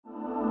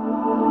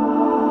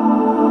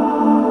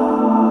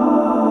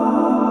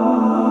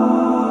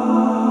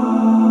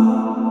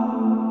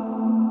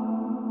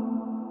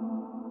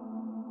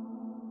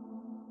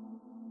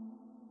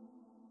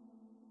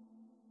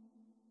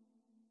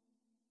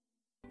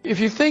If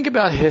you think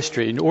about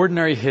history, an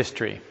ordinary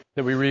history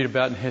that we read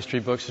about in history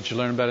books that you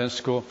learn about in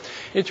school,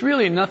 it's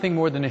really nothing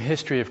more than a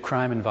history of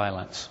crime and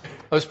violence.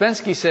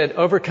 Ouspensky said,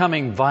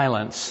 overcoming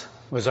violence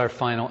was our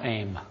final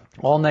aim.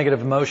 All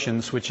negative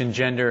emotions which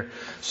engender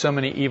so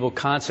many evil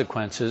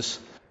consequences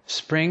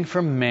spring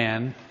from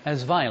man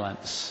as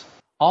violence.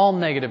 All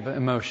negative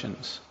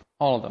emotions,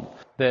 all of them,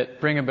 that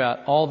bring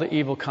about all the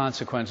evil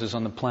consequences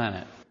on the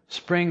planet,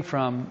 spring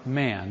from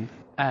man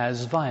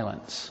as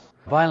violence.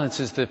 Violence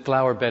is the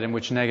flower bed in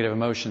which negative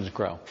emotions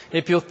grow.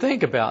 If you'll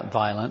think about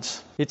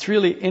violence, it's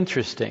really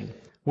interesting.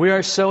 We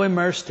are so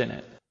immersed in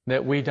it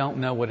that we don't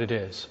know what it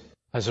is,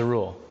 as a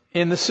rule.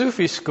 In the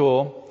Sufi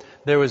school,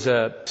 there was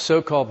a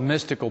so-called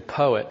mystical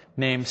poet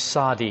named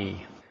Sadi.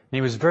 And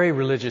he was very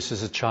religious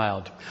as a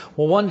child.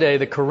 Well, one day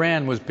the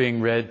Quran was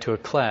being read to a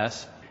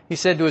class. He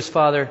said to his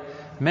father,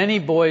 many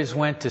boys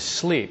went to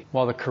sleep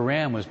while the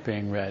Quran was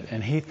being read,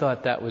 and he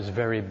thought that was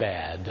very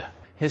bad.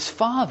 His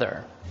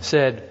father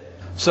said,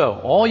 so,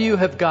 all you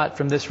have got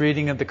from this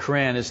reading of the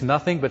Quran is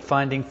nothing but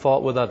finding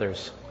fault with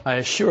others. I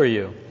assure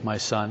you, my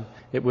son,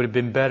 it would have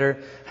been better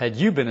had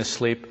you been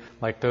asleep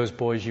like those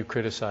boys you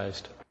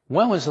criticized.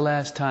 When was the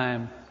last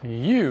time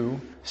you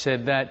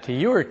said that to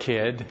your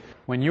kid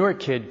when your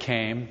kid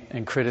came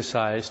and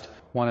criticized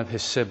one of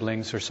his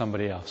siblings or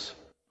somebody else?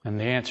 And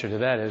the answer to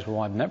that is, well,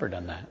 I've never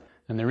done that.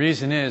 And the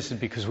reason is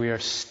because we are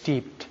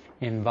steeped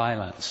in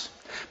violence.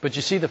 But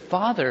you see, the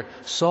father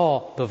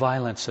saw the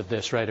violence of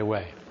this right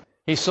away.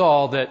 He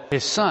saw that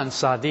his son,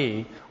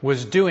 Sadi,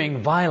 was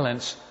doing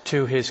violence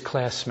to his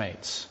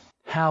classmates.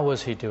 How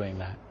was he doing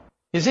that?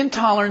 Is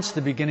intolerance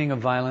the beginning of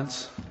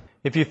violence?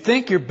 If you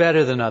think you're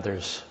better than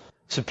others,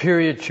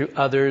 superior to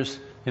others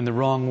in the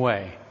wrong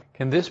way,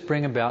 can this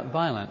bring about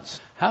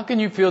violence? How can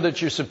you feel that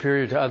you're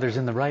superior to others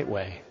in the right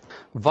way?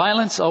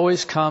 Violence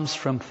always comes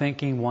from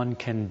thinking one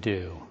can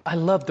do. I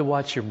love to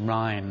watch your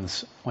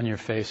minds on your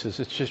faces.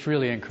 It's just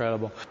really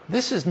incredible.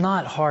 This is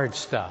not hard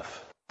stuff.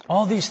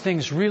 All these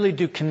things really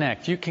do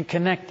connect. You can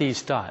connect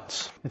these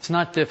dots. It's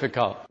not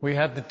difficult. We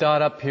have the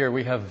dot up here.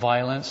 We have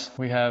violence.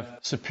 We have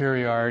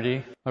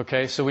superiority.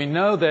 Okay, so we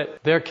know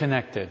that they're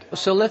connected.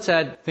 So let's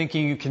add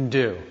thinking you can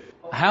do.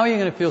 How are you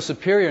going to feel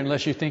superior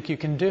unless you think you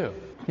can do?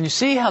 Can you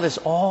see how this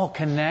all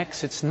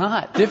connects? It's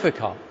not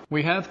difficult.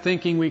 We have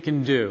thinking we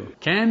can do.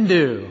 Can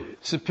do.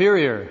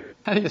 Superior.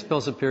 How do you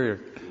spell superior?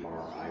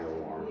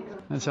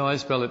 That's how I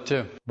spell it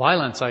too.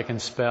 Violence I can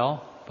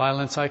spell.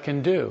 Violence I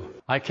can do.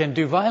 I can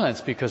do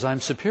violence because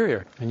I'm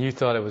superior. And you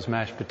thought it was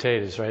mashed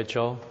potatoes, right,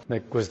 Joel?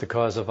 That was the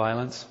cause of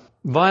violence.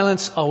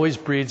 Violence always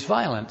breeds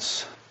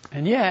violence.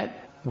 And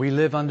yet, we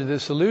live under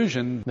this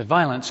illusion that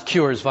violence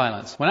cures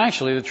violence. When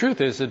actually the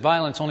truth is that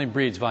violence only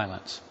breeds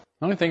violence.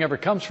 The only thing ever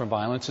comes from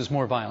violence is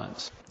more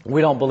violence.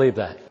 We don't believe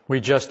that. We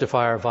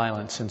justify our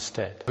violence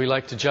instead. We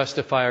like to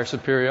justify our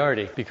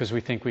superiority because we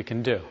think we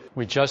can do.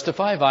 We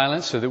justify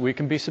violence so that we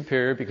can be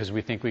superior because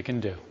we think we can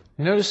do.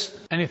 Notice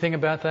anything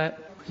about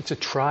that? It's a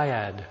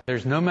triad.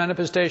 There's no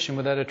manifestation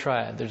without a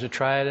triad. There's a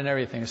triad in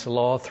everything. It's the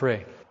law of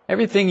three.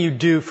 Everything you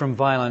do from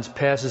violence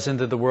passes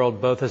into the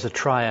world both as a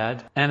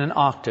triad and an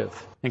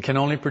octave and can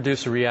only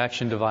produce a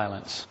reaction to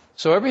violence.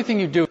 So everything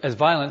you do as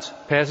violence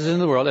passes into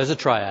the world as a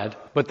triad,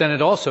 but then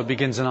it also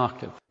begins an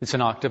octave. It's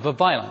an octave of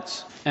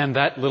violence. And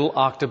that little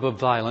octave of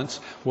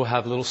violence will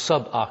have little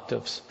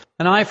sub-octaves.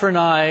 An eye for an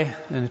eye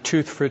and a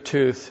tooth for a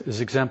tooth is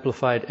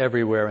exemplified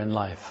everywhere in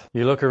life.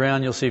 You look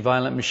around, you'll see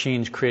violent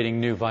machines creating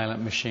new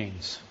violent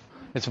machines.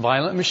 It's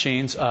violent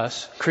machines,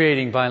 us,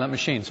 creating violent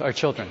machines, our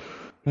children.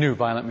 New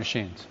violent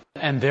machines.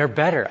 And they're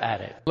better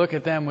at it. Look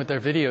at them with their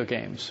video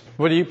games.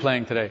 What are you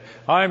playing today?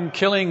 I'm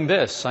killing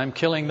this, I'm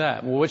killing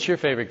that. Well, what's your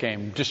favorite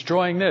game?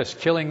 Destroying this,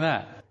 killing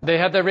that. They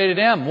have that rated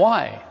M.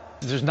 Why?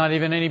 There's not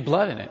even any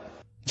blood in it.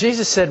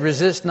 Jesus said,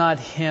 resist not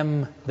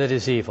him that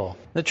is evil.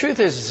 The truth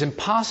is, it's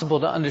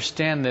impossible to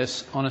understand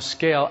this on a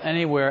scale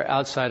anywhere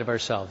outside of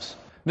ourselves.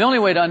 The only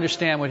way to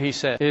understand what he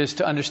said is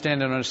to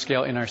understand it on a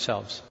scale in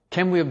ourselves.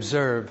 Can we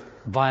observe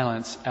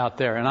violence out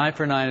there? An eye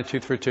for an eye and a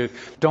tooth for a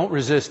tooth. Don't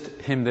resist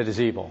him that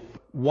is evil.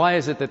 Why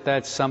is it that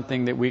that's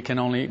something that we can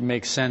only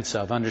make sense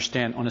of,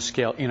 understand on a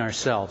scale in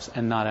ourselves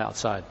and not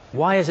outside?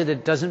 Why is it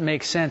it doesn't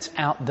make sense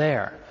out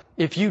there?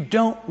 If you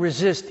don't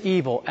resist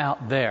evil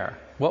out there,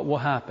 what will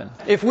happen?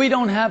 If we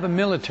don't have a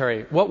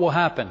military, what will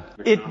happen?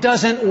 It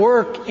doesn't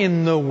work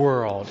in the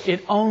world.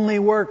 It only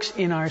works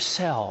in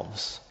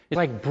ourselves. It's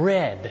like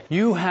bread.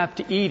 You have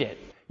to eat it.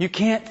 You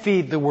can't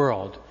feed the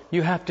world.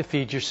 You have to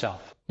feed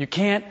yourself. You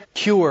can't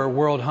cure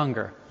world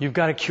hunger. You've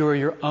got to cure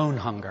your own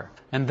hunger.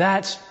 And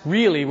that's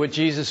really what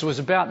Jesus was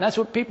about. And that's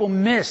what people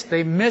missed.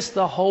 They missed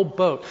the whole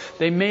boat.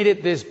 They made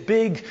it this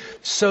big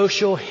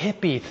social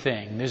hippie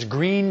thing, this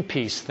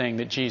Greenpeace thing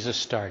that Jesus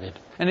started.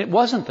 And it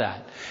wasn't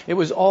that. It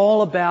was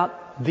all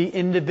about the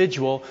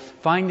individual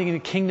finding the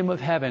kingdom of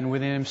heaven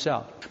within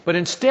himself. But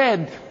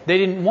instead, they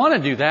didn't want to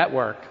do that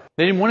work.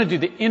 They didn't want to do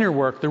the inner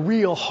work, the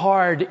real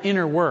hard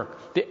inner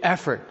work, the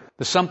effort,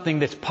 the something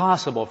that's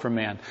possible for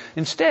man.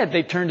 Instead,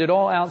 they turned it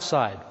all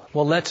outside.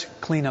 Well, let's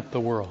clean up the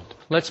world.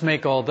 Let's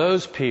make all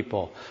those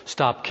people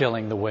stop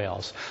killing the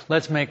whales.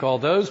 Let's make all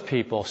those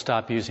people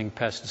stop using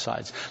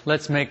pesticides.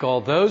 Let's make all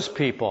those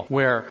people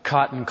wear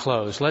cotton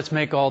clothes. Let's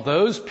make all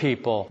those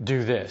people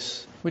do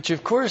this. Which,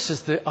 of course,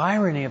 is the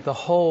irony of the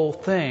whole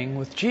thing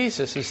with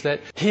Jesus, is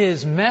that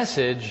his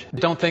message,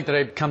 don't think that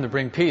I've come to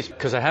bring peace,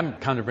 because I haven't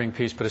come to bring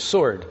peace, but a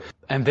sword.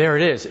 And there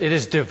it is. It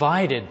has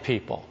divided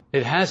people.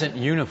 It hasn't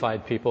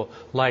unified people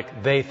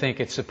like they think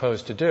it's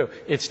supposed to do.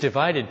 It's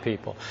divided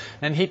people.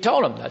 And he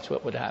told them that's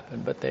what would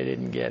happen, but they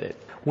didn't get it.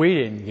 We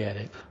didn't get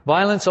it.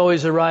 Violence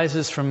always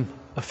arises from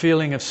a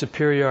feeling of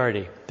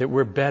superiority, that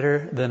we're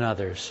better than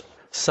others.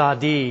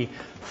 Sadi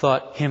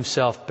thought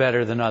himself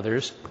better than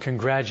others,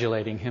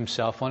 congratulating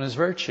himself on his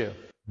virtue.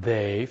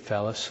 They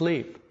fell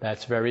asleep.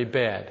 That's very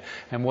bad.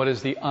 And what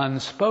is the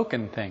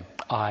unspoken thing?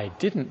 I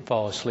didn't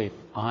fall asleep.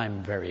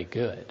 I'm very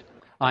good.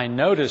 I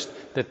noticed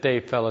that they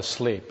fell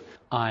asleep.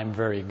 I'm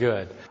very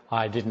good.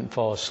 I didn't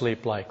fall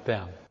asleep like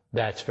them.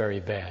 That's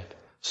very bad.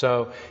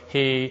 So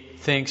he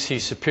thinks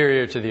he's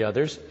superior to the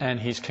others, and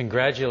he's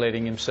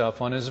congratulating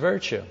himself on his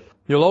virtue.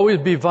 You'll always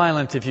be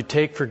violent if you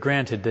take for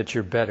granted that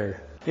you're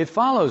better. It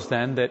follows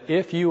then that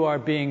if you are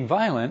being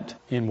violent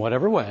in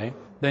whatever way,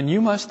 then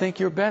you must think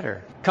you're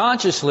better.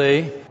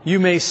 Consciously, you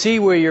may see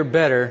where you're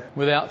better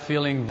without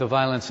feeling the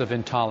violence of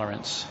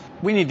intolerance.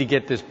 We need to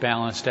get this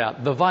balanced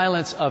out. The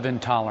violence of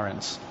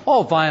intolerance.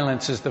 All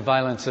violence is the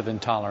violence of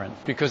intolerance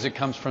because it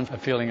comes from a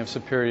feeling of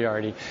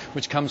superiority,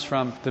 which comes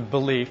from the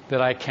belief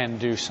that I can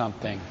do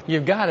something.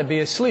 You've got to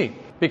be asleep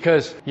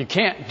because you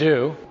can't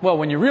do. Well,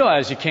 when you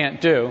realize you can't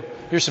do,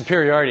 your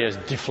superiority is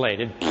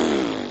deflated.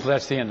 So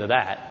that's the end of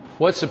that.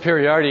 What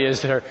superiority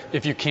is there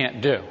if you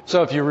can't do?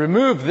 So if you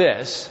remove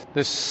this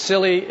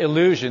silly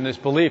illusion, this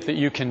belief that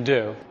you can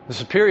do, the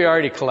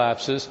superiority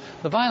collapses,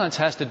 the violence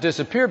has to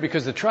disappear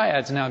because the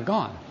triad's now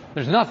gone.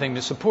 There's nothing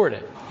to support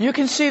it. You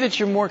can see that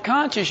you're more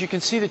conscious, you can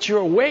see that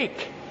you're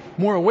awake,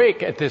 more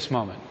awake at this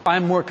moment.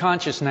 I'm more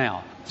conscious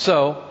now.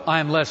 So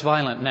I'm less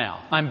violent now.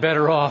 I'm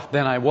better off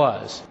than I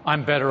was.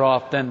 I'm better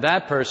off than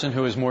that person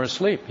who is more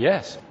asleep.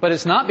 Yes. But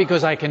it's not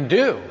because I can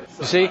do.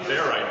 You see?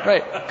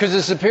 Right. Because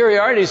the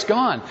superiority is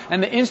gone.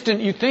 And the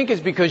instant you think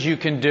it's because you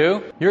can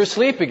do, you're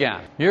asleep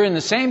again. You're in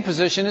the same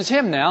position as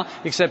him now,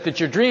 except that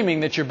you're dreaming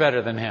that you're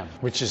better than him,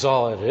 which is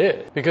all it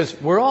is. Because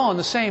we're all in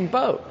the same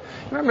boat.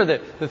 Remember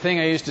the thing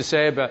I used to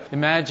say about,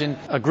 imagine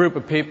a group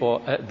of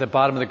people at the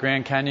bottom of the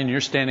Grand Canyon,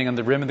 you're standing on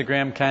the rim of the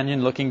Grand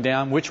Canyon looking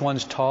down, which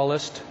one's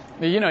tallest?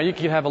 You know, you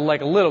could have a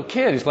little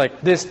kid who's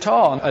like this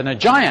tall, and a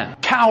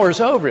giant towers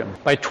over him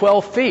by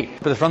 12 feet.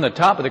 But from the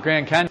top of the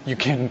Grand Canyon, you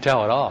can't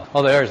tell at all.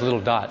 All there is little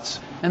dots.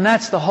 And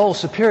that's the whole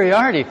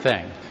superiority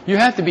thing. You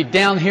have to be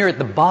down here at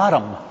the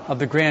bottom of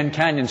the Grand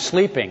Canyon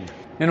sleeping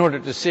in order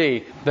to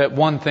see that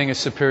one thing is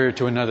superior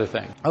to another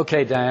thing.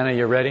 Okay, Diana,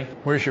 you ready?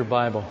 Where's your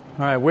Bible?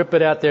 All right, whip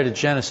it out there to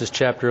Genesis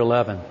chapter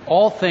 11.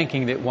 All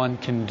thinking that one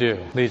can do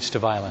leads to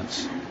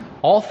violence.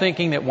 All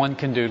thinking that one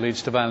can do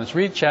leads to violence.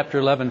 Read chapter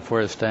 11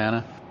 for us,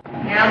 Diana.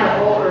 Now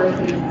the whole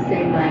earth used the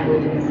same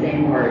language and the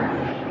same words.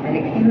 And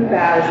it came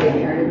about as they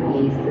turned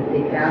east that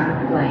they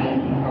found a plain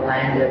in the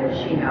land of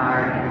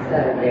Shinar and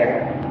settled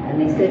there.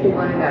 And they said to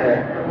one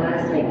another, let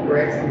us make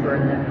bricks and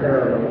burn them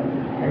thoroughly.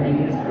 And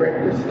they used brick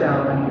for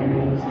stone and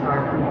they used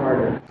tar for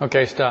mortar.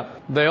 Okay,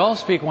 stop. They all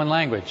speak one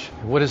language.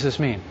 What does this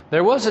mean?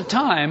 There was a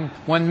time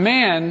when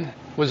man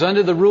was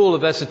under the rule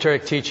of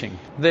esoteric teaching.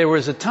 There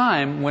was a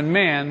time when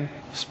man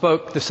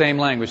spoke the same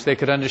language. They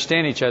could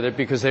understand each other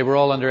because they were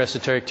all under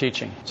esoteric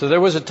teaching. So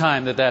there was a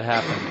time that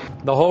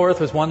happened. The whole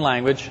earth was one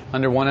language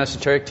under one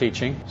esoteric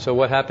teaching. So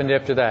what happened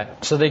after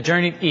that? So they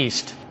journeyed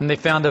east and they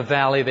found a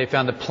valley, they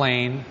found a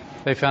plain,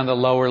 they found a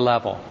lower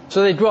level.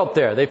 So they dwelt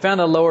there. They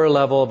found a lower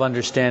level of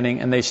understanding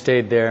and they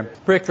stayed there.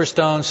 Brick for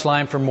stone,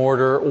 slime for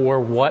mortar, or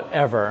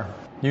whatever.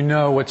 You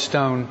know what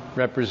stone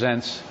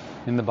represents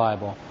in the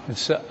Bible.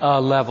 It's a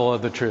level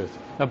of the truth.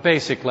 A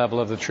basic level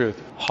of the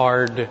truth.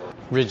 Hard,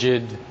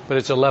 rigid, but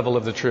it's a level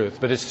of the truth.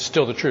 But it's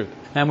still the truth.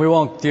 And we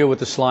won't deal with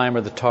the slime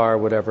or the tar or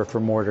whatever for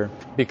mortar,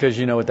 because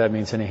you know what that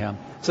means anyhow.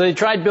 So they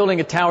tried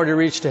building a tower to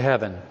reach to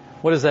heaven.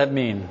 What does that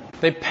mean?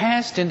 They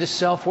passed into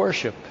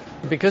self-worship.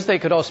 Because they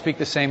could all speak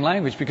the same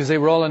language, because they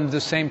were all under the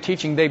same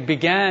teaching, they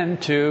began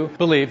to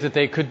believe that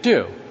they could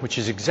do, which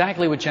is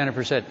exactly what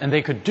Jennifer said. And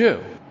they could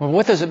do. Well,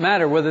 what does it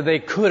matter whether they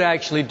could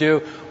actually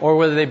do or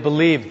whether they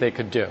believed they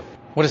could do?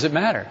 What does it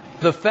matter?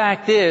 The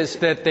fact is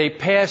that they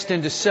passed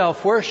into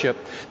self-worship.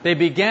 They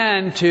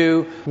began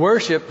to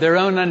worship their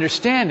own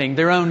understanding,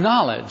 their own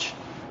knowledge.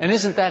 And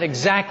isn't that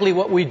exactly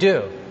what we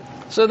do?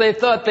 So they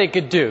thought they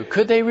could do.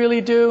 Could they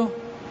really do?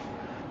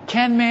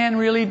 Can man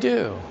really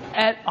do?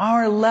 At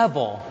our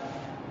level,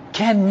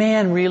 can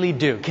man really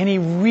do? Can he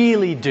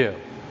really do?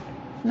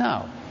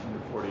 No.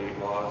 48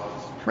 laws.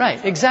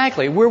 Right,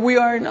 exactly. Where we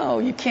are, no,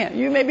 you can't.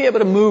 You may be able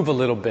to move a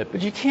little bit,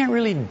 but you can't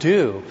really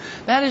do.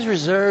 That is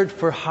reserved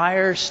for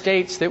higher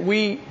states that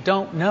we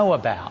don't know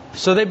about.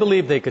 So they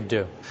believe they could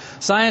do.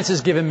 Science has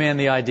given man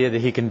the idea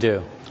that he can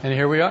do. And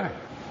here we are.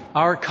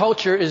 Our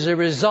culture is a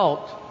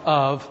result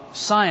of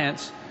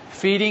science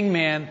feeding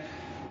man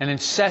an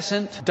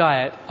incessant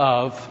diet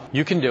of,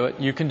 you can do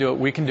it, you can do it,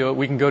 we can do it,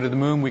 we can go to the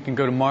moon, we can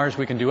go to Mars,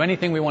 we can do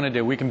anything we want to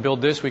do. We can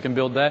build this, we can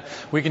build that,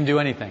 we can do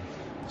anything.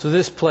 So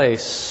this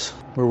place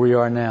where we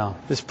are now,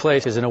 this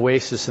place is an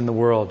oasis in the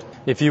world.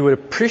 If you would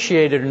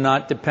appreciate it or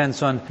not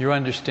depends on your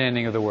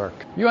understanding of the work.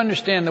 You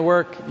understand the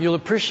work, you'll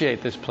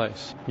appreciate this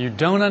place. You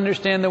don't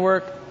understand the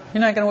work,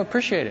 you're not going to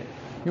appreciate it.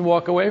 You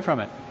walk away from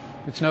it.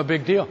 It's no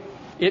big deal.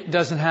 It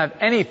doesn't have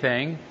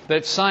anything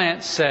that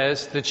science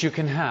says that you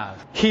can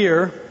have.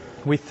 Here,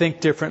 we think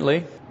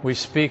differently. We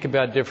speak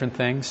about different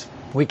things.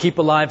 We keep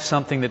alive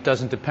something that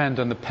doesn't depend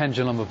on the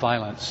pendulum of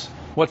violence.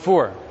 What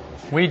for?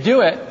 We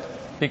do it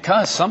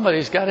because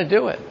somebody's got to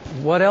do it.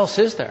 What else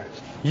is there?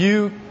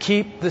 You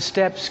keep the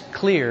steps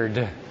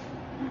cleared,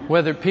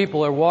 whether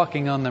people are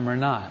walking on them or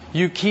not.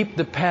 You keep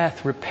the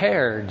path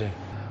repaired,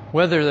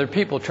 whether there are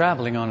people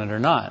traveling on it or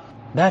not.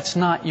 That's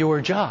not your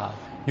job.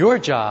 Your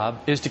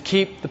job is to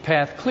keep the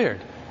path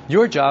cleared.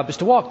 Your job is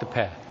to walk the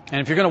path.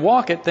 And if you're going to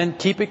walk it, then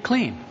keep it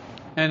clean.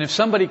 And if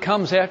somebody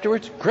comes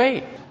afterwards,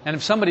 great. And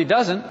if somebody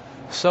doesn't,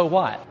 so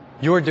what?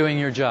 You're doing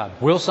your job.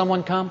 Will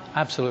someone come?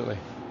 Absolutely.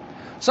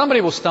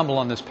 Somebody will stumble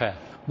on this path.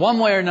 One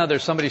way or another,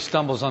 somebody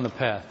stumbles on the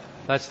path.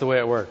 That's the way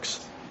it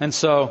works. And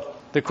so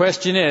the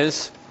question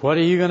is, what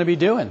are you going to be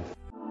doing?